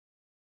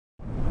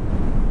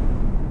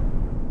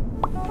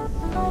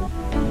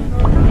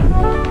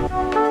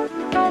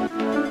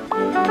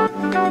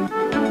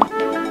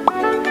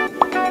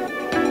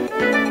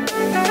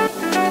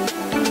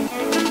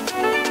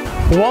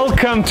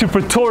Welcome to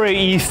Pretoria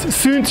East,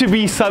 soon to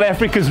be South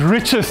Africa's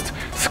richest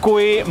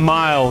square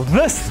mile.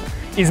 This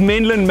is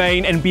Menlyn,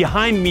 Maine, and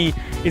behind me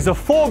is a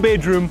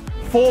 4-bedroom,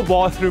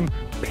 4-bathroom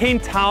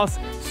penthouse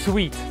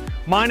suite.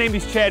 My name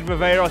is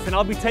Viveiros, and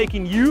I'll be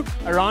taking you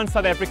around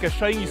South Africa,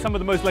 showing you some of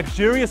the most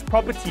luxurious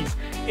properties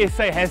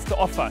SA has to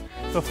offer.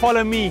 So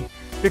follow me,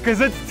 because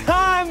it's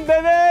time,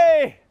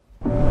 baby!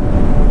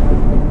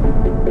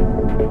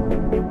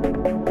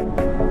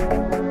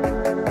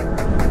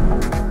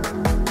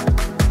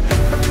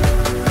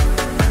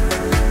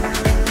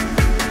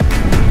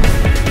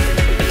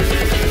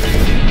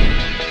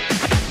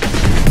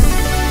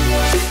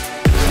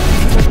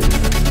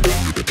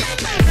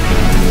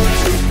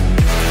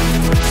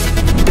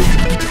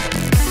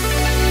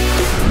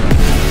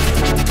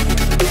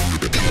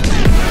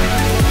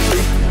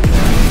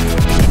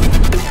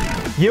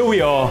 Here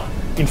we are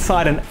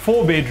inside a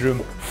 4-bedroom,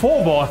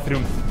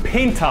 4-bathroom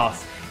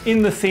penthouse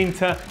in the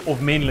center of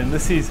Menlyn.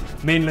 This is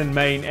Menlyn,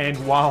 Maine, and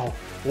wow,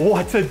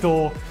 what a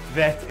door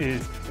that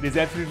is. It is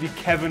absolutely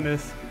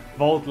cavernous,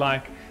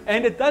 vault-like,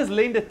 and it does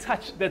lend a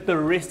touch that the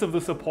rest of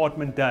this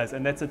apartment does,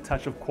 and that's a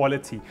touch of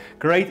quality.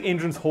 Great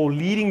entrance hall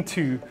leading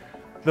to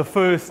the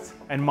first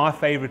and my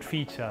favorite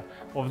feature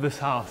of this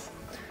house,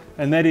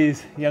 and that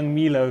is young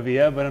Mila over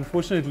here, but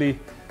unfortunately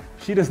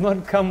she does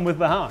not come with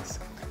the house.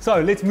 So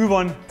let's move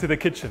on to the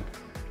kitchen.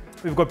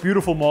 We've got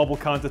beautiful marble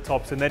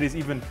countertops, and that is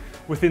even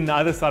within the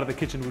other side of the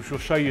kitchen, which we'll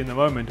show you in a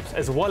moment,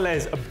 as well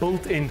as a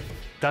built-in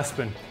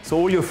dustbin. So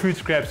all your food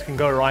scraps can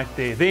go right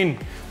there. Then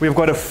we've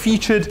got a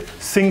featured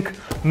sink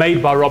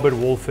made by Robert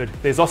Walford.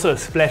 There's also a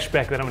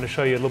splashback that I'm going to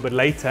show you a little bit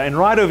later. And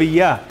right over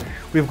here,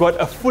 we've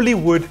got a fully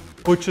wood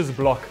butcher's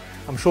block.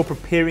 I'm sure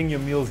preparing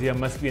your meals here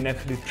must be an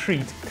absolute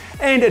treat.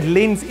 And it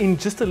lends in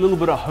just a little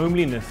bit of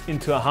homeliness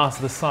into a house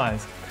this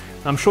size.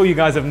 I'm sure you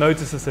guys have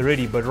noticed this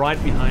already, but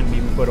right behind me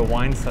we've got a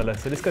wine cellar.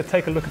 So let's go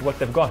take a look at what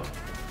they've got.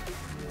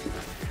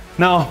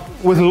 Now,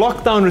 with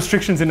lockdown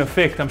restrictions in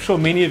effect, I'm sure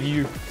many of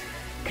you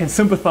can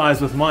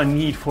sympathize with my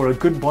need for a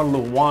good bottle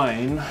of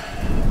wine.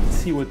 Let's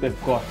see what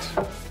they've got.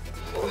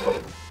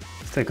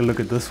 Let's take a look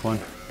at this one.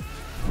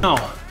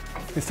 Now,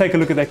 let's take a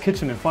look at that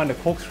kitchen and find a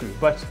corkscrew.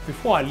 But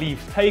before I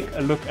leave, take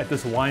a look at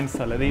this wine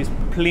cellar. There's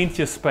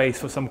plenty of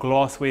space for some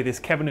glassware. There's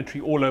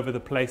cabinetry all over the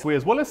place,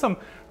 as well as some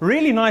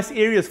really nice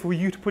areas for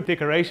you to put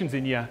decorations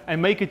in here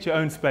and make it your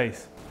own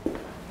space.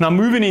 Now,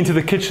 moving into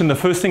the kitchen, the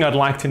first thing I'd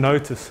like to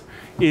notice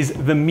is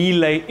the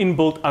Miele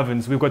inbuilt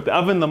ovens. We've got the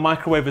oven, the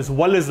microwave, as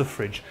well as the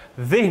fridge.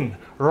 Then,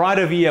 right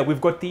over here,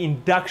 we've got the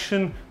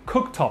induction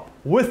cooktop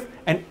with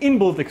an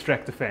inbuilt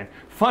extractor fan.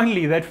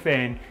 Finally, that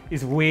fan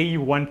is where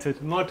you want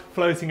it, not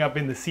floating up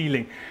in the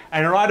ceiling.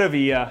 And right over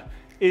here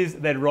is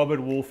that Robert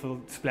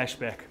Walford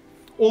splashback.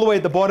 All the way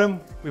at the bottom,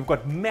 we've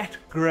got matte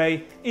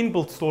gray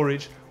inbuilt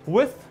storage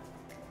with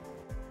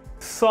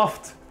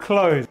soft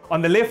close.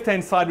 On the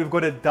left-hand side, we've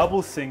got a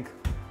double sink,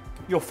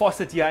 your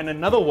faucet here, and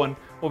another one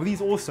of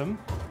these awesome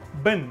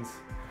bins.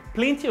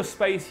 Plenty of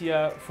space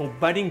here for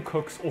budding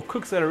cooks or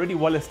cooks that are already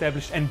well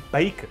established, and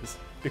bakers,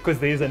 because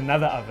there's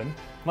another oven,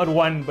 not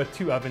one but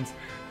 2 ovens,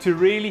 to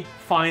really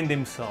find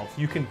themselves.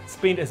 You can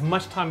spend as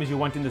much time as you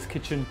want in this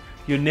kitchen.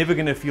 You're never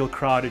going to feel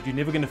crowded. You're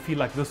never going to feel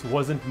like this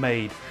wasn't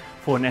made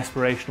for an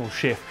aspirational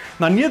chef.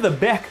 Now, near the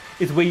back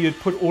is where you'd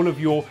put all of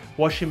your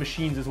washing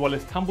machines as well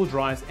as tumble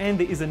dryers, and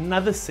there is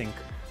another sink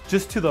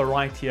just to the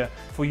right here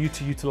for you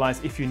to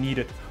utilize if you need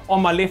it.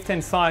 On my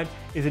left-hand side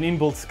is an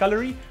inbuilt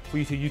scullery for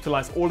you to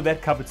utilize all of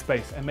that cupboard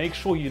space, and make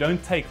sure you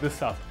don't take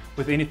this up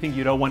with anything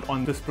you don't want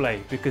on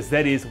display, because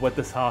that is what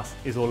this house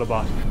is all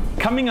about.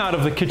 Coming out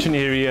of the kitchen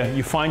area,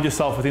 you find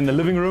yourself within the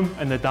living room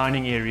and the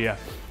dining area.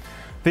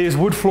 There's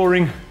wood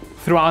flooring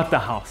throughout the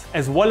house,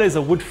 as well as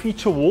a wood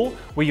feature wall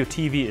where your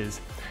TV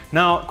is.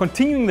 Now,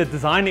 continuing the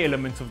design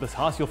elements of this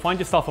house, you'll find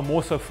yourself a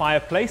Morso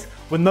fireplace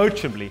with no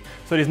chimney.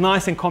 So it is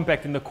nice and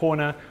compact in the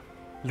corner,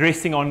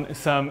 resting on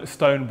some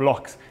stone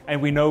blocks.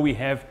 And we know we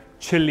have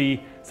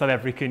chilly South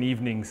African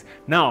evenings.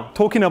 Now,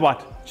 talking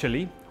about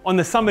chilly, on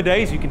the summer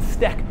days, you can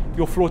stack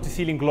your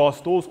floor-to-ceiling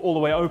glass doors all the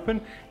way open,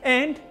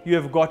 and you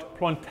have got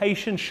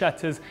plantation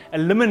shutters,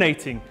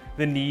 eliminating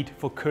the need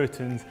for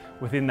curtains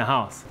within the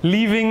house.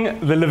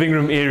 Leaving the living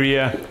room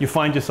area, you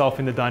find yourself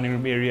in the dining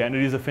room area, and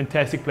it is a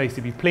fantastic place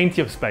to be.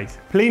 Plenty of space,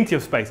 plenty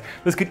of space.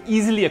 This could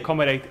easily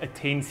accommodate a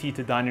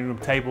 10-seater dining room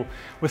table.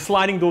 With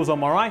sliding doors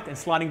on my right and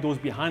sliding doors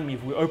behind me,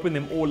 if we open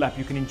them all up,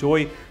 you can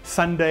enjoy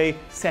Sunday,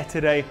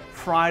 Saturday,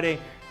 Friday,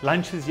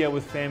 lunches here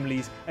with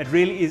families. It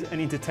really is an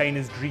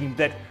entertainer's dream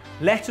that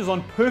latches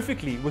on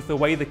perfectly with the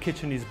way the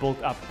kitchen is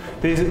built up.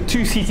 There's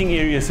 2 seating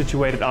areas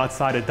situated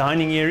outside, a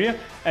dining area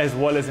as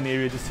well as an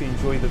area just to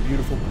enjoy the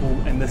beautiful pool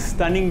and the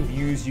stunning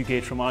views you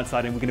get from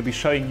outside, and we're going to be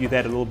showing you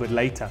that a little bit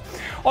later.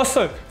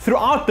 Also,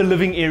 throughout the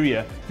living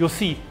area, you'll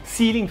see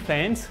ceiling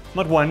fans,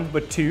 not 1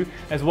 but 2,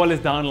 as well as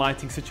down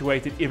lighting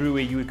situated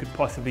everywhere you could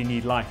possibly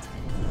need light.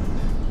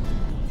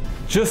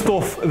 Just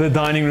off the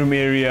dining room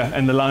area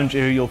and the lounge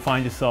area, you'll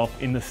find yourself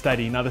in the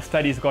study. Now, the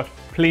study's got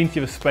plenty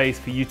of space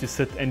for you to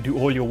sit and do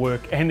all your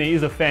work, and there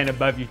is a fan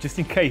above you just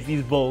in case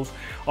these bills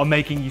are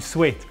making you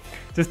sweat.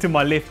 just to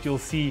my left, you'll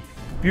see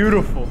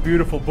beautiful,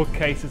 beautiful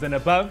bookcases, and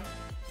above,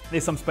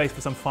 there's some space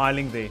for some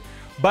filing there.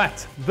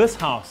 But this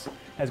house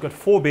has got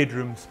 4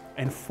 bedrooms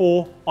and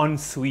 4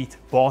 ensuite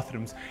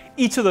bathrooms.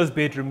 Each of those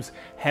bedrooms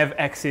have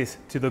access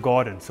to the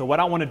garden. So what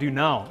I want to do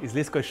now is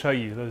let's go show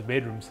you those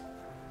bedrooms.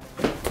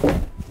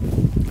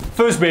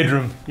 First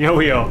bedroom, here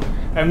we are.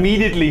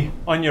 Immediately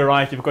on your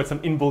right, you've got some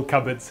inbuilt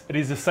cupboards. It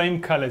is the same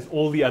color as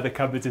all the other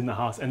cupboards in the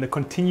house, and the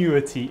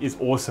continuity is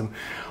awesome.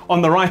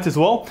 On the right as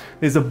well,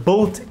 there's a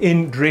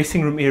built-in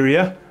dressing room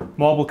area,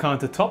 marble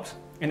countertops.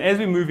 And as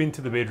we move into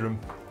the bedroom,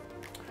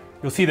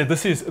 you'll see that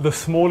this is the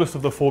smallest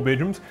of the 4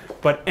 bedrooms,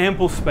 but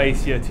ample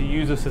space here to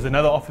use this as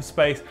another office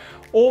space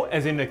or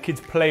as in a kid's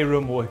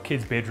playroom or a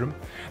kid's bedroom.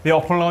 There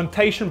are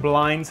plantation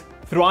blinds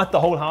throughout the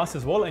whole house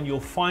as well, and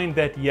you'll find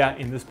that here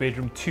in this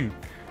bedroom too.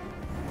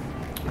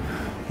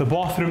 The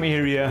bathroom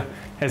area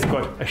has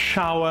got a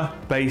shower,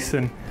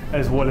 basin,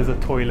 as well as a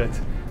toilet.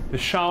 The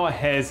shower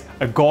has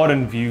a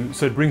garden view,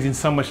 so it brings in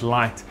so much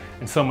light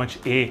and so much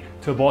air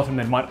to a bathroom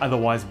that might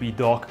otherwise be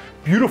dark.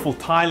 Beautiful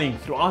tiling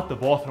throughout the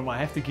bathroom. I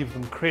have to give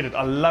them credit.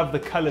 I love the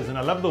colors and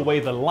I love the way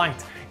the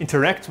light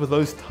interacts with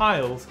those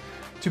tiles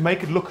to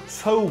make it look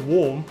so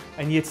warm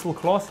and yet still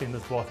classy in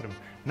this bathroom.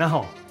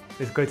 Now,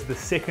 let's go to the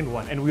second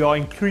one, and we are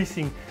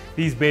increasing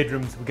these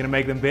bedrooms. We're gonna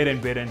make them better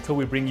and better until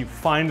we bring you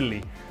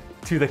finally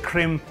to the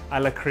creme a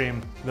la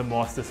creme, the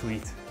master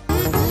suite.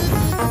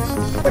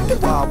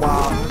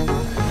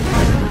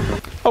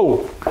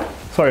 Oh,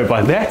 sorry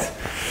about that.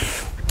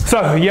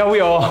 So here we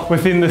are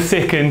within the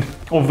second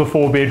of the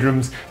 4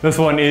 bedrooms. This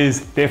one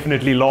is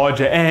definitely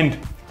larger, and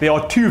there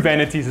are 2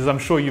 vanities, as I'm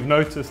sure you've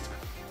noticed.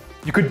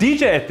 You could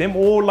DJ at them,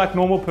 or like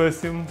normal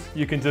persons,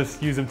 you can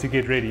just use them to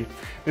get ready.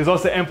 There's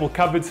also ample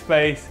cupboard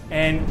space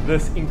and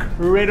this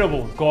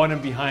incredible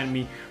garden behind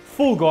me.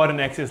 Full garden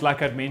access,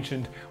 like I'd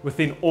mentioned,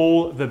 within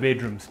all the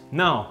bedrooms.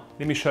 Now,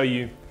 let me show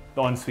you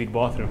the ensuite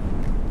bathroom.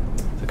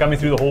 So coming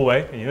through the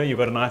hallway, and you know you've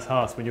got a nice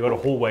house when you've got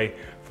a hallway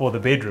for the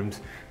bedrooms.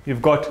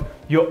 You've got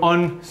your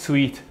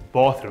ensuite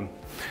bathroom.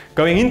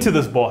 Going into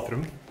this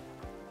bathroom,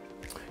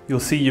 you'll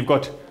see you've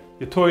got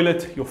your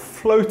toilet, your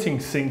floating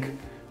sink,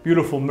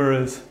 beautiful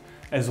mirrors,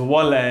 as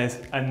well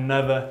as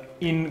another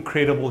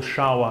incredible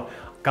shower.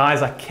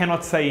 Guys, I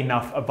cannot say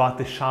enough about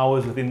the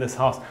showers within this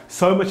house.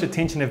 So much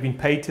attention has been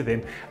paid to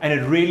them, and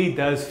it really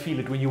does feel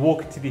it. When you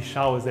walk into these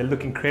showers, they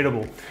look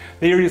incredible.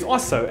 There is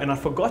also, and I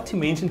forgot to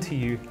mention to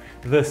you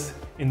this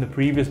in the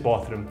previous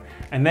bathroom,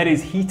 and that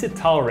is heated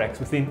towel racks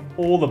within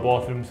all the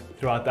bathrooms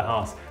throughout the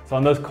house. So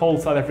on those cold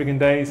South African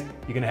days,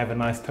 you're gonna have a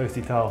nice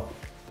toasty towel.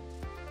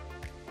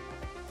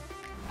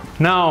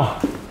 Now,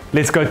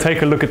 let's go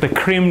take a look at the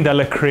creme de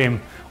la creme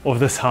of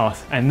this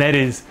house, and that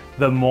is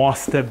the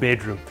master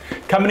bedroom.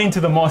 Coming into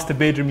the master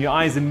bedroom, your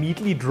eye is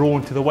immediately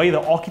drawn to the way the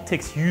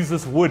architects use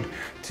this wood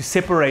to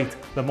separate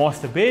the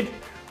master bed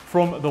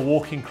from the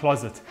walk-in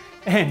closet.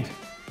 And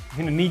you're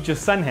gonna need your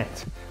sun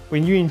hat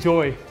when you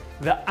enjoy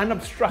the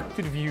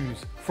unobstructed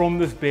views from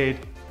this bed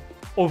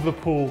of the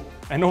pool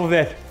and all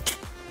that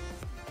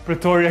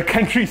Pretoria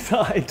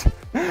countryside.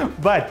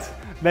 But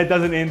that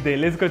doesn't end there.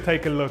 Let's go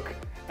take a look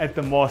at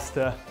the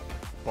master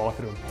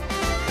bathroom.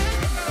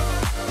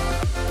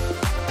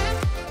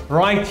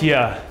 Right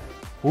here,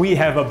 we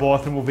have a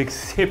bathroom of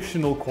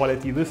exceptional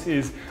quality. This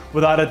is,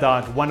 without a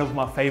doubt, one of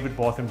my favorite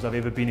bathrooms I've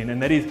ever been in,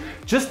 and that is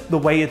just the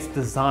way it's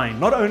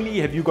designed. Not only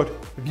have you got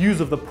views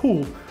of the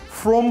pool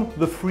from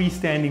the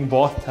freestanding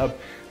bathtub,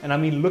 and I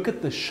mean, look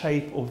at the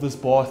shape of this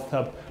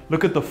bathtub.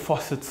 Look at the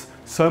faucets.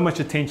 So much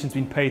attention's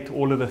been paid to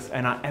all of this,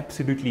 and I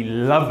absolutely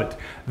love it.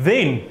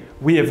 Then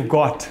we have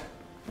got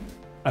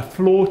a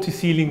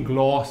floor-to-ceiling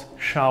glass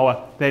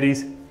shower that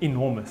is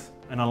enormous.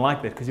 And I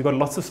like that because you've got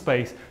lots of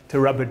space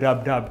to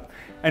rub-a-dub-dub.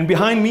 And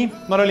behind me,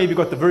 not only have you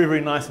got the very, very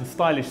nice and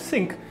stylish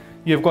sink,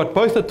 you've got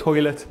both a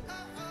toilet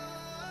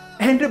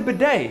and a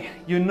bidet.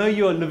 You know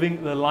you're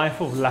living the life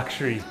of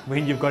luxury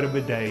when you've got a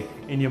bidet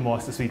in your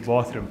master suite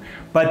bathroom.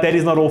 But that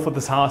is not all for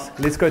this house.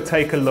 Let's go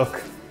take a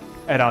look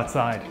at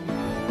outside.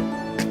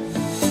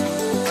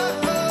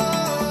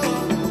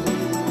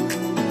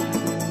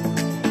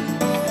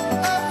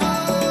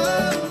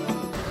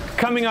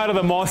 Coming out of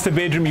the master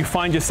bedroom, you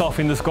find yourself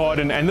in this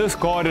garden, and this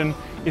garden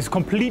is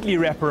completely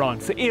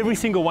wraparound. So every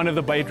single one of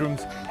the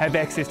bedrooms have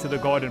access to the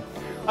garden.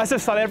 Us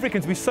as South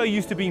Africans, we're so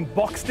used to being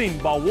boxed in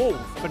by walls,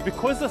 but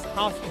because this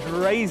house is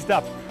raised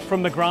up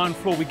from the ground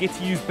floor, we get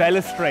to use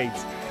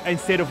balustrades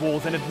instead of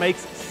walls, and it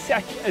makes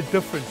such a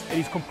difference. It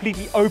is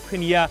completely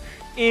open here,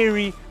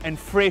 airy and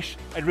fresh.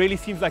 It really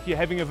seems like you're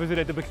having a visit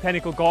at the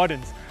Botanical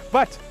Gardens.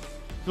 But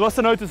you'll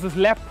also notice this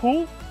lap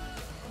pool.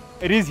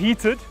 It is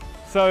heated.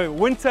 So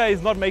winter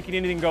is not making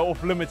anything go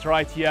off limits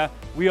right here.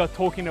 We are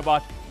talking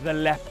about the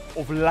lap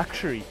of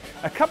luxury.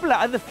 A couple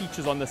of other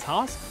features on this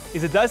house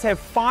is it does have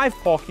 5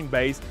 parking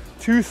bays,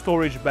 2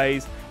 storage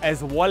bays,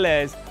 as well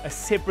as a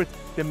separate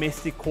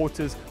domestic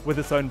quarters with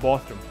its own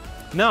bathroom.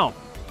 Now,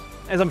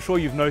 as I'm sure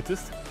you've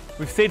noticed,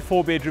 we've said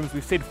 4 bedrooms,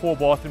 we've said 4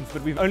 bathrooms,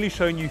 but we've only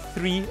shown you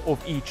 3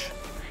 of each.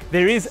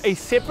 There is a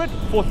separate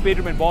 4th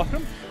bedroom and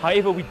bathroom.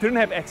 However, we didn't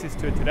have access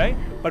to it today,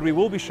 but we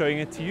will be showing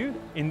it to you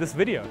in this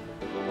video.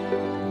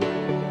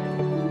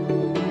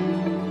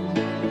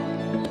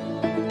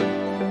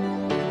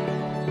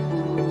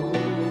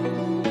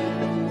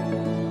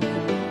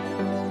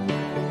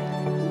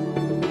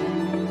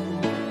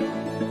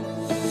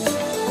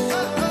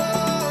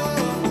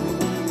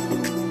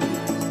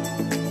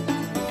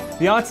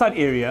 The outside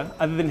area,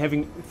 other than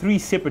having 3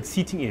 separate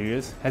seating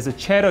areas, has a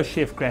Chado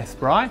Chef gas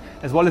braai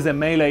as well as a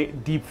Melee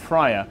deep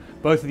fryer.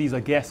 Both of these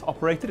are gas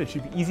operated. It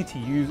should be easy to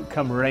use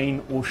come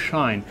rain or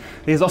shine.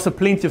 There's also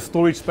plenty of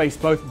storage space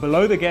both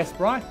below the gas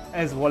braai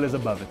as well as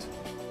above it.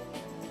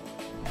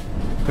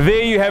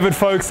 There you have it,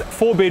 folks.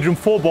 4 bedroom,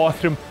 4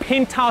 bathroom,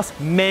 penthouse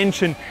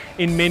mansion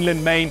in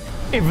Menlyn, Maine.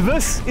 If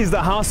this is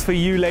the house for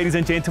you, ladies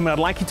and gentlemen, I'd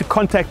like you to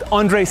contact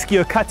Andre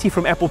Skiokati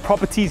from Apple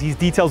Properties. His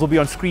details will be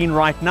on screen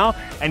right now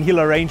and he'll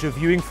arrange a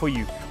viewing for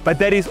you. But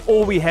that is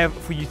all we have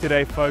for you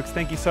today, folks.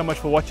 Thank you so much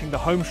for watching the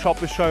Home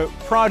Shopper Show,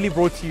 proudly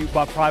brought to you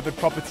by Private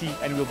Property,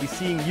 and we'll be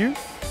seeing you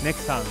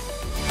next time.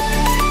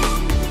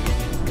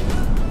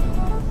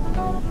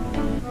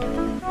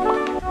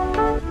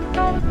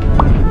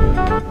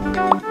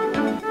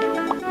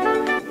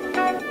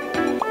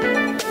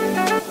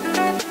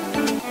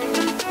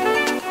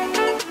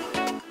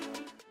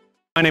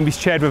 My name is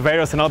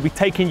Viveiros and I'll be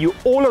taking you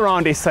all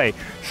around SA,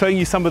 showing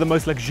you some of the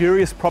most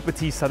luxurious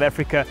properties South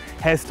Africa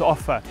has to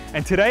offer.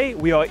 And today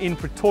we are in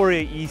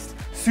Pretoria East,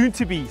 soon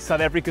to be South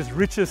Africa's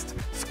richest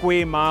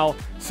square mile,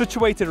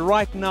 situated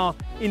right now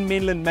in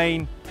Menlyn,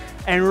 Maine.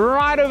 And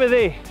right over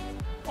there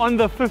on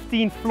the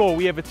 15th floor,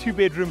 we have a 2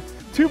 bedroom,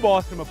 2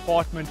 bathroom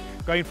apartment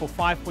going for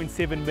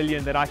 5.7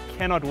 million that I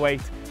cannot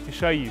wait to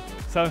show you.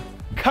 So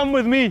come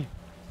with me.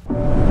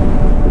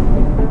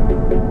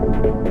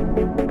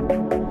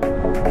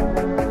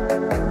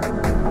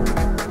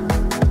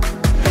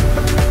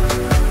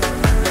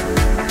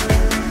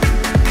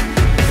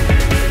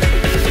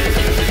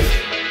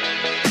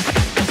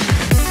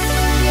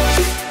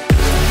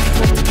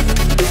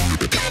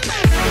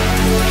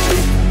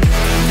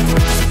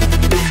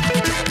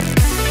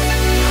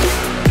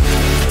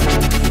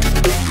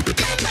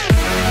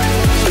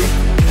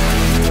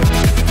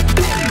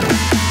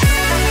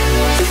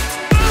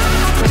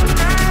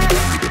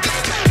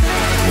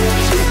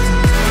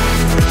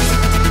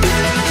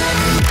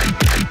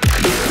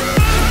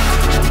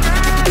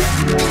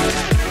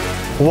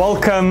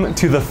 Welcome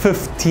to the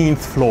 15th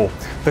floor,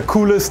 the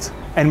coolest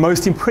and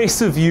most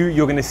impressive view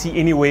you're going to see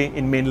anywhere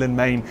in Menlyn,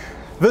 Maine.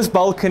 This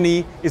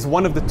balcony is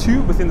one of the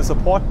 2 within this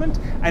apartment,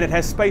 and it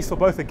has space for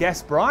both a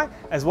gas braai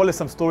as well as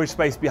some storage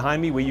space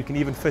behind me where you can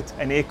even fit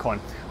an aircon.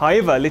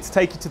 However, let's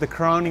take you to the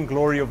crowning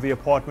glory of the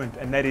apartment,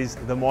 and that is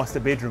the master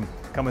bedroom.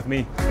 Come with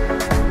me.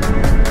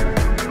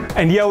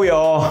 And here we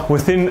are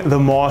within the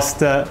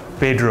master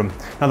bedroom.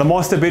 Now the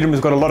master bedroom has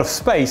got a lot of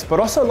space,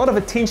 but also a lot of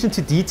attention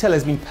to detail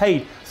has been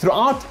paid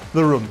throughout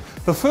the room.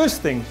 The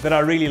first thing that I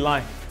really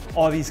like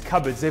are these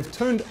cupboards. They've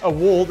turned a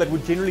wall that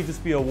would generally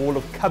just be a wall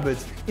of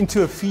cupboards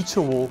into a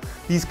feature wall.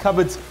 These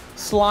cupboards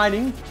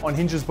sliding on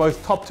hinges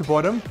both top to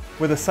bottom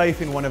with a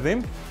safe in one of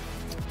them.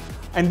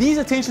 And these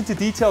attention to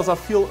details, I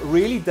feel,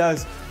 really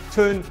does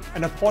turn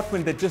an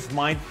apartment that just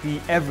might be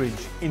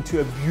average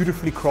into a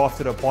beautifully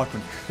crafted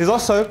apartment. There's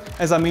also,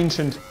 as I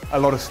mentioned, a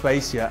lot of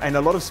space here, and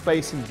a lot of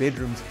space in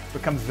bedrooms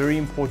becomes very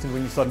important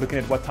when you start looking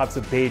at what types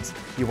of beds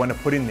you want to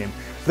put in them.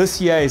 This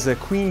here is a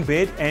queen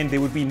bed, and there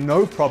would be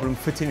no problem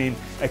fitting in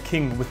a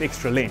king with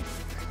extra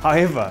length.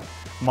 However,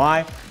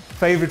 my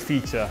favorite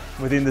feature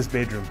within this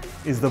bedroom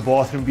is the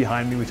bathroom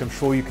behind me, which I'm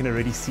sure you can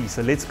already see.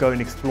 So let's go and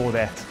explore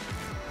that.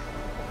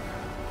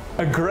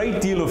 A great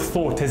deal of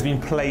thought has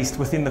been placed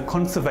within the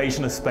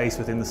conservation of space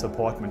within this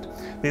apartment.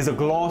 There's a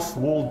glass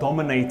wall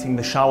dominating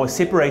the shower,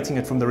 separating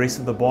it from the rest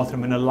of the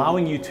bathroom and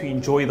allowing you to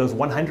enjoy those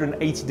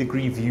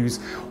 180-degree views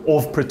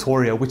of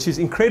Pretoria, which is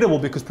incredible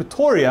because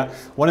Pretoria,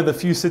 one of the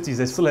few cities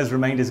that still has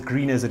remained as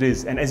green as it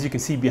is. And as you can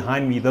see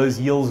behind me, those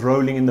hills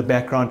rolling in the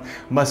background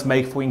must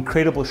make for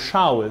incredible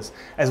showers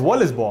as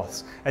well as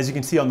baths. As you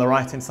can see on the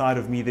right-hand side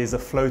of me, there's a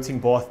floating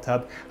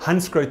bathtub,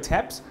 Hansgrohe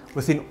taps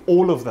within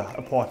all of the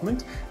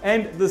apartment,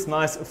 and this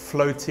nice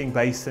floating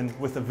basin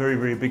with a very,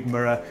 very big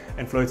mirror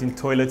and floating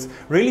toilets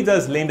really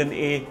does lend an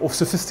air of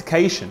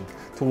sophistication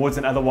towards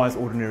an otherwise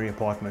ordinary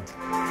apartment.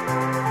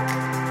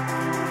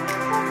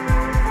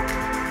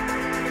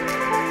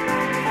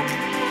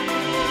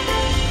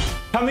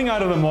 Coming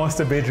out of the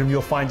master bedroom,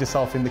 you'll find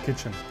yourself in the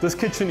kitchen. This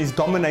kitchen is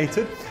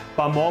dominated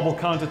by marble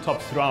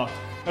countertops throughout.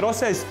 It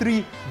also has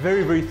 3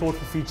 very, very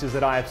thoughtful features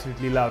that I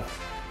absolutely love.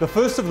 The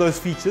first of those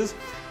features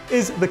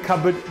is the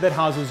cupboard that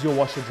houses your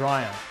washer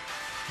dryer.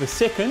 The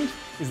second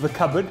is the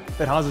cupboard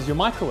that houses your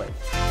microwave.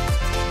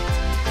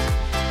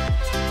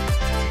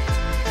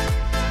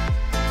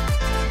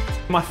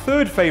 My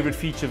third favorite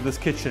feature of this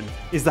kitchen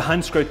is the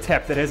Hansgrohe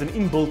tap that has an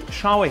inbuilt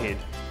shower head.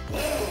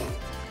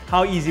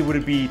 How easy would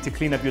it be to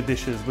clean up your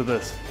dishes with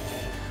this?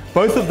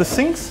 Both of the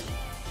sinks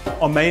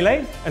are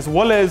Melee, as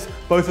well as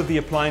both of the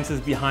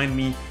appliances behind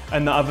me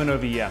and the oven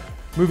over here.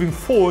 Moving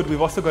forward,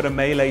 we've also got a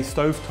Melee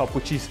stovetop,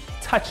 which is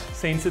touch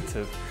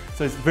sensitive.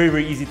 So it's very,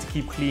 very easy to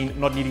keep clean,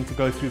 not needing to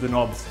go through the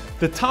knobs.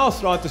 The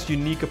tiles throughout this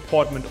unique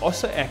apartment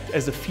also act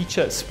as a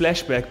feature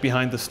splashback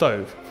behind the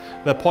stove.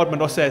 The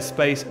apartment also has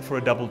space for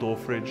a double door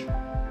fridge.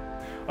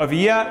 Over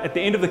here, at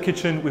the end of the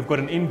kitchen, we've got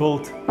an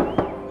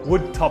inbuilt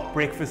wood top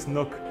breakfast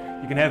nook.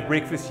 You can have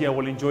breakfast here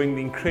while enjoying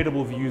the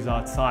incredible views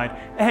outside.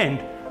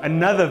 And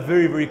another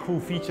very, very cool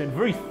feature and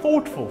very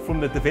thoughtful from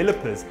the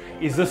developers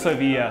is this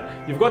over here.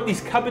 You've got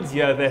these cupboards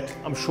here that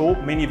I'm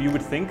sure many of you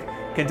would think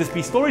can just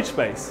be storage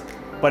space,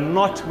 but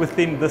not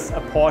within this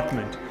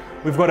apartment.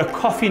 We've got a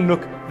coffee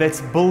nook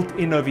that's built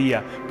in over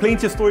here.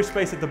 Plenty of storage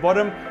space at the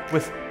bottom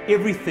with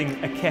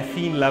everything a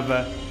caffeine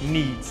lover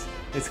needs.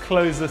 Let's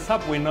close this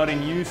up, we're not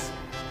in use,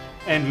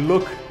 and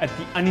look at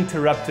the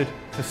uninterrupted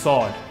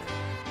facade.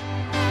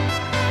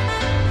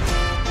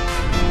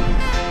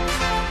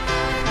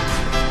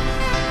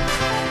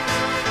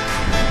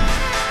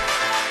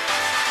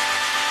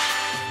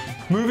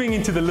 Moving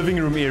into the living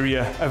room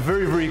area, a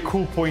very, very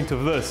cool point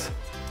of this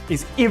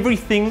is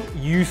everything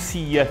you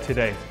see here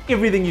today,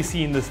 everything you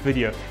see in this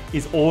video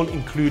is all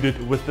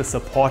included with this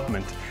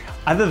apartment,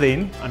 other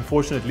than,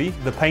 unfortunately,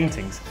 the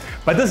paintings.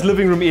 But this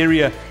living room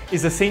area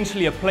is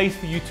essentially a place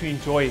for you to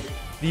enjoy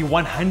the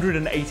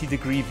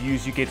 180-degree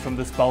views you get from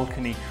this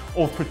balcony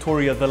of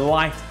Pretoria, the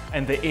light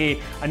and the air.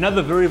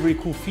 Another very, very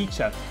cool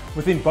feature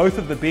within both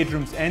of the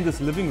bedrooms and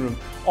this living room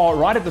are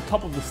right at the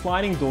top of the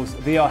sliding doors,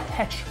 there are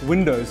hatch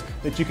windows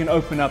that you can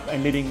open up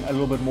and letting a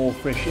little bit more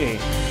fresh air.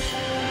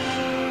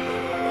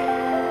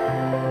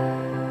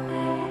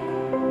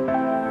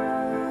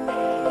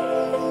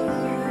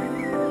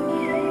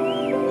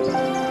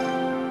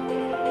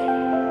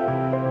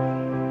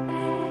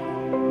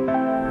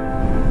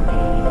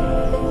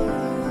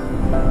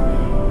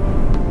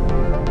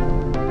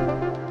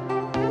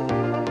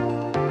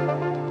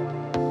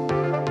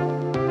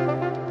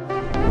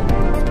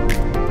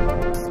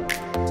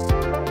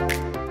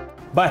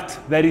 But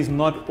that is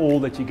not all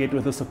that you get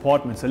with this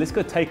apartment. So let's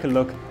go take a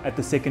look at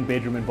the second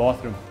bedroom and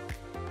bathroom.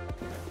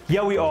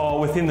 Here we are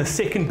within the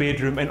second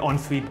bedroom and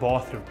ensuite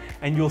bathroom,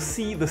 and you'll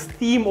see this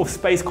theme of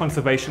space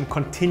conservation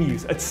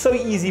continues. It's so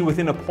easy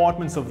within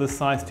apartments of this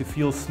size to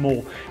feel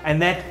small, and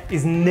that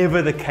is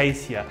never the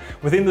case here.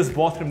 Within this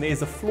bathroom there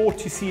is a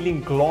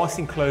floor-to-ceiling glass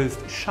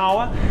enclosed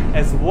shower,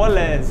 as well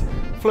as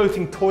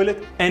floating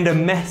toilet and a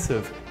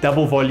massive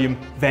double volume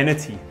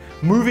vanity.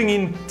 Moving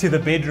into the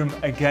bedroom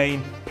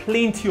again,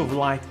 plenty of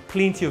light,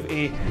 plenty of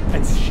air.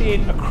 It's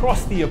shared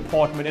across the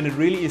apartment and it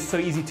really is so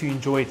easy to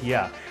enjoy it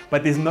here.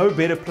 But there's no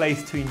better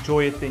place to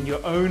enjoy it than your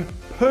own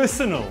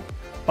personal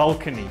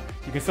balcony.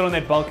 You can sit on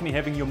that balcony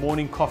having your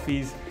morning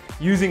coffees,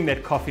 using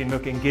that coffee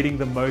nook and getting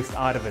the most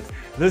out of it.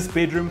 This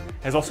bedroom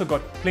has also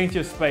got plenty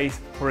of space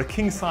for a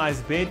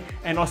king-size bed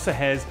and also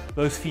has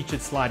those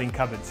featured sliding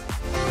cupboards.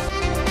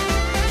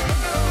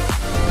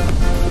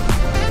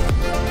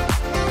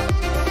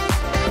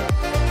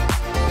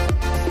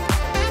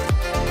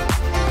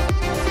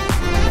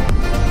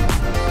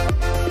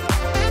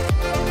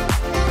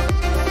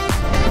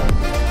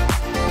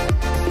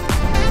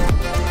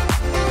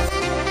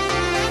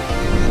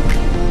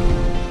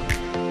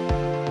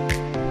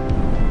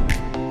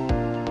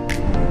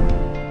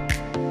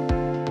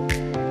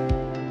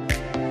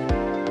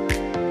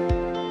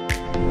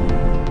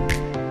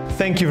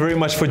 Thank you very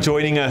much for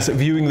joining us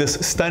viewing this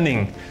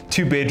stunning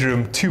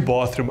 2-bedroom,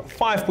 2-bathroom,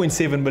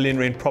 5.7 million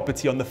rand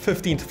property on the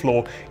 15th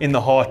floor in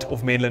the heart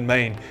of Menlyn,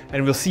 Maine.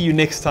 And we'll see you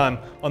next time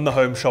on the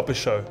Home Shopper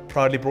Show,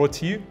 proudly brought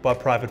to you by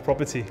Private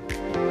Property.